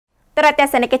ក្រៅតែ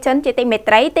សនិកជនជាទីមេ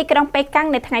ត្រីទីក្រុងប៉េកាំង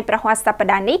នៅថ្ងៃប្រហ័សសប្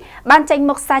តាហ៍នេះបានចេញ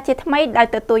មុខសារជាថ្មីដោយ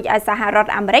ទទូចឲ្យសហរដ្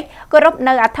ឋអាមេរិកគោរព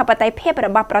នៅអធិបតេយ្យភាពរ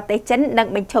បស់ប្រទេសចិននិង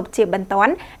បញ្ឈប់ជាបន្ទា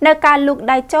ន់នៅការលូក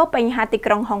ដៃចូលបញ្ហាទី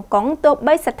ក្រុងហុងកុងទោះ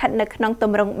បីស្ថិតនៅក្នុងទ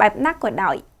ម្រង់បែបណាក៏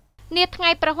ដោយនាថ្ងៃ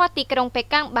ប្រហ័សទីក្រុងប៉េ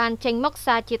កាំងបានចេញមុខ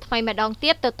សារជាថ្មីម្ដង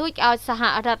ទៀតទទូចឲ្យសហ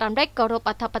រដ្ឋអាមេរិកគោរព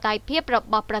អធិបតេយ្យភាពរ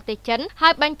បស់ប្រទេសចិនហើ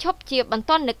យបញ្ឈប់ជាបន្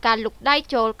ទាន់នឹងការលុកដៃ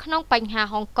ចូលក្នុងបញ្ហា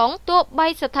ហុងកុងទោះបី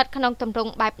ស្ថិតក្នុងទម្រ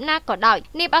ង់បែបណាក៏ដោយ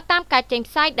នេះបើតាមការចេញ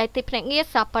ផ្សាយដោយទីភ្នាក់ងារ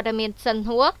សារព័ត៌មានសិន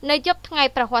ហួរនៅយប់ថ្ងៃ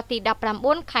ប្រហ័សទី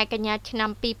19ខែកញ្ញាឆ្នាំ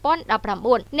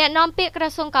2019អ្នកនាំពាក្យក្រ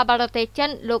សួងការបរទេសចិន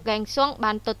លោកហ្គេងស៊ុង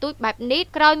បានទទូចបែបនេះ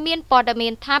ក្រោយមានព័ត៌មា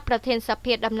នថាប្រធានស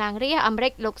ភាតំណាងរាស្ត្រអាមេរិ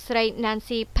កលោកស្រី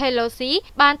Nancy Pelosi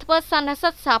បានធ្វើសន្និសី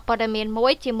ទសារព័ត៌មានមួ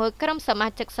យជាមួយក្រុមសមា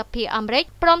ជិកសភាអាមេរិក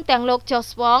ព្រមទាំងលោក Joe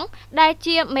Swong ដែល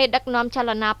ជាមេដឹកនាំចល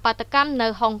នាបាតកម្មនៅ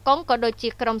ហុងកុងក៏ដូចជា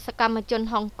ក្រុមសកម្មជន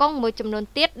ហុងកុងមួយចំនួន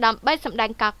ទៀតដើម្បីសម្ដែ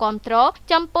ងការគាំទ្រ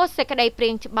ចំពោះសេចក្តីព្រា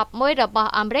ងច្បាប់មួយរបស់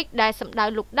អាមេរិកដែលសម្ដៅ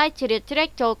លុកដៃជ្រៀតជ្រែក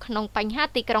ចូលក្នុងបញ្ហា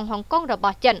ទីក្រុងហុងកុងរប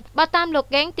ស់ចិនបើតាមលោក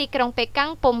ហ្គេងទីក្រុងប៉េកាំ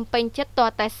ងពុំពេញចិត្តទា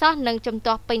ល់តែសោះនឹងជំ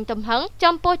ទាស់ពេញទំហឹង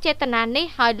ចំពោះចេតនានេះ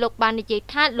ហើយលោកបាននិយាយ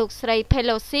ថាលោកស្រី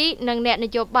Pelosi និងអ្នកន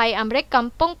យោបាយអាមេរិកកំ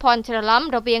ពុងភ័ន្តច្រឡំ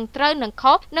រវាងត្រូវនិង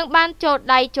ខុសនឹងបានចូល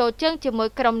ដៃចូលជើងជាមួយ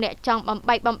ក្រុមអ្នកចង់បំ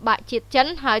បែកបំបាក់ជាតិចិន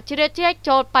ហើយជ្រៀតជ្រែក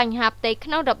ចូលបញ្ហាផ្ទៃក្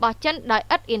នុងរបស់ចិនដោយ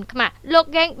ឥតអៀនខ្មាស់លោក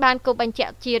ហ្គេងបានគូបញ្ជា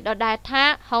ក់ជាដដែលថា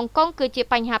ហុងកុងគឺជា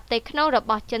បញ្ហាផ្ទៃក្នុងរ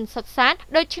បស់ចិនសុទ្ធសាធ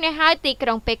ដូច្នេះហើយទីក្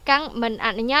រុងប៉េកាំងមិនអ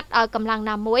នុញ្ញាតឲ្យកម្លាំង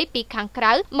ណាមួយពីខាងក្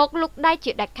រៅមកលុកដៃ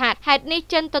ជាដាច់ខាតហេតុនេះ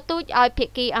ចិនទទូចឲ្យភា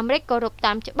គីអាមេរិកគោរព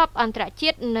តាមច្បាប់អន្តរជា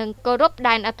តិនិងគោរព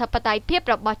ដែនអធិបតេយ្យភាព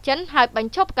របស់ចិនហើយប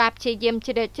ញ្ឈប់ការព្យាយាម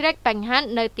ជ្រៀតជ្រែកបញ្ហា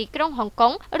នៅទីក្រុងហុងកុ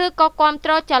ងឬក៏គាំ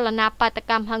ទ្រចលនាបាត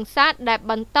កម្មហិង្សាដែល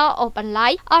បន្តអូសបន្លា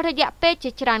យអស់រយៈពេលជា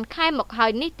ច្រើនខែមកហើ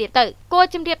យនេះទៀតទៅគួរ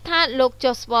ជំរាបថាលោក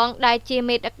Joe Swong ដែលជា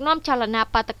មេដឹកនាំចលនា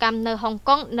បាតកម្មនៅហុង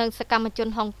កុងនិងសកម្មជន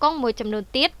ហុងកុងមួយចំនួន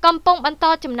ទៀតកំពុងបន្ត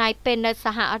ចំណាយពេលនៅស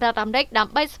ហរដ្ឋអាមេរិកដើ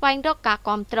ម្បីស្វែងរកការ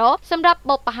គាំទ្រសម្រាប់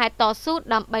បុព្វហេតុតស៊ូ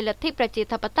ដើម្បីលទ្ធិប្រជា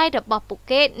ធិបតេយ្យរបស់ពួក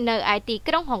គេនៅឯទី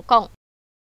ក្រុងហុងកុង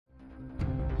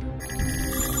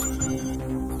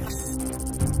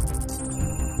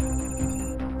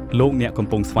លោកអ្នកកំ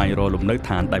ពុងស្វែងរកលំនៅ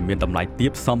ឋានដែលមានតម្លៃទា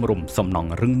បសមរម្យសំណង់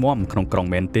រឹងមាំក្នុងក្រុង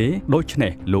មែនទេដូច្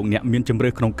នេះលោកអ្នកមានជម្រើ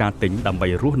សក្នុងការទិញដើម្បី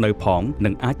រស់នៅផងនិ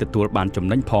ងអាចទទួលបានចំ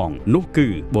ណេញផងនោះគឺ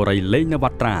បូរីលេងនវ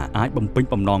ត្រាអាចបំពេញ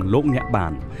បំណងលោកអ្នកបា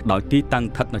នដោយទីតាំង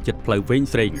ស្ថិតនៅជិតផ្លូវវែង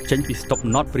ស្រេងចេញពីស្តុប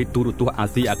ណតព្រីទូរទស្សន៍អា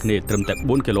ស៊ីអាគ្នេយ៍ត្រឹមតែ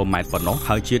4គីឡូម៉ែត្រប៉ុណ្ណោះ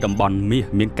ហើយជាតំបន់មាស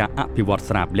មានការអភិវឌ្ឍ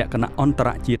ស្រាប់លក្ខណៈអន្តរ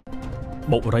ជាតិ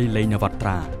បូរីលេងនវត្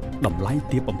រាតម្លៃ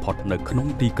ទាបបំផុតនៅក្នុង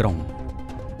ទីក្រុង